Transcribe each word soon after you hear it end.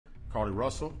Carlee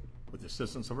Russell, with the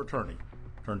assistance of her attorney,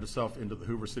 turned herself into the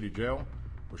Hoover City Jail,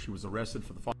 where she was arrested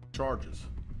for the following charges: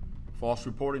 false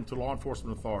reporting to law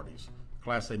enforcement authorities,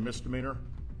 Class A misdemeanor,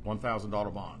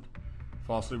 $1,000 bond;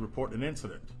 falsely reporting an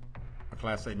incident, a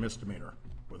Class A misdemeanor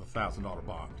with a $1,000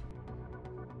 bond.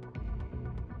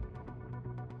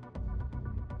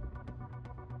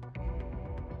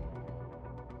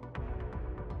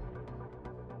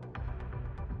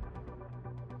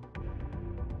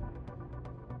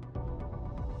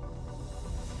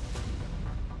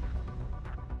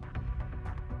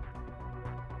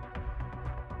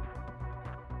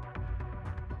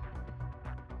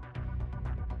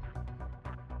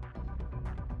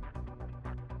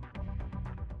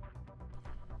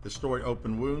 This story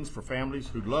opened wounds for families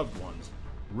whose loved ones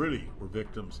really were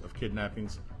victims of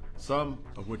kidnappings, some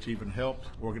of which even helped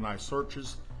organize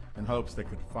searches in hopes they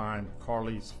could find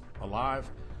Carlee's alive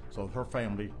so her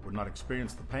family would not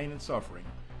experience the pain and suffering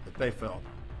that they felt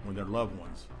when their loved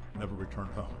ones never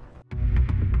returned home.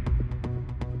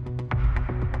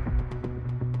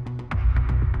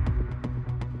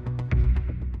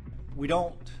 We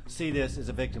don't see this as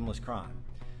a victimless crime.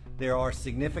 There are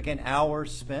significant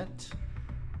hours spent,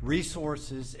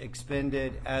 resources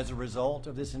expended as a result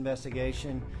of this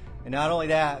investigation. And not only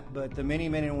that, but the many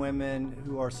men and women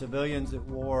who are civilians that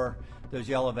wore those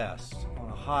yellow vests on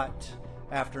a hot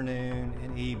afternoon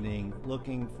and evening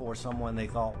looking for someone they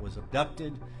thought was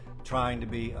abducted, trying to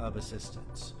be of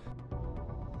assistance.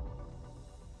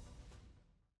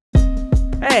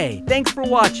 Hey, thanks for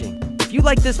watching. If you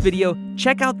like this video,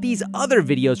 check out these other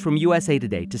videos from USA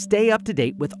Today to stay up to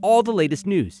date with all the latest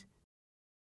news.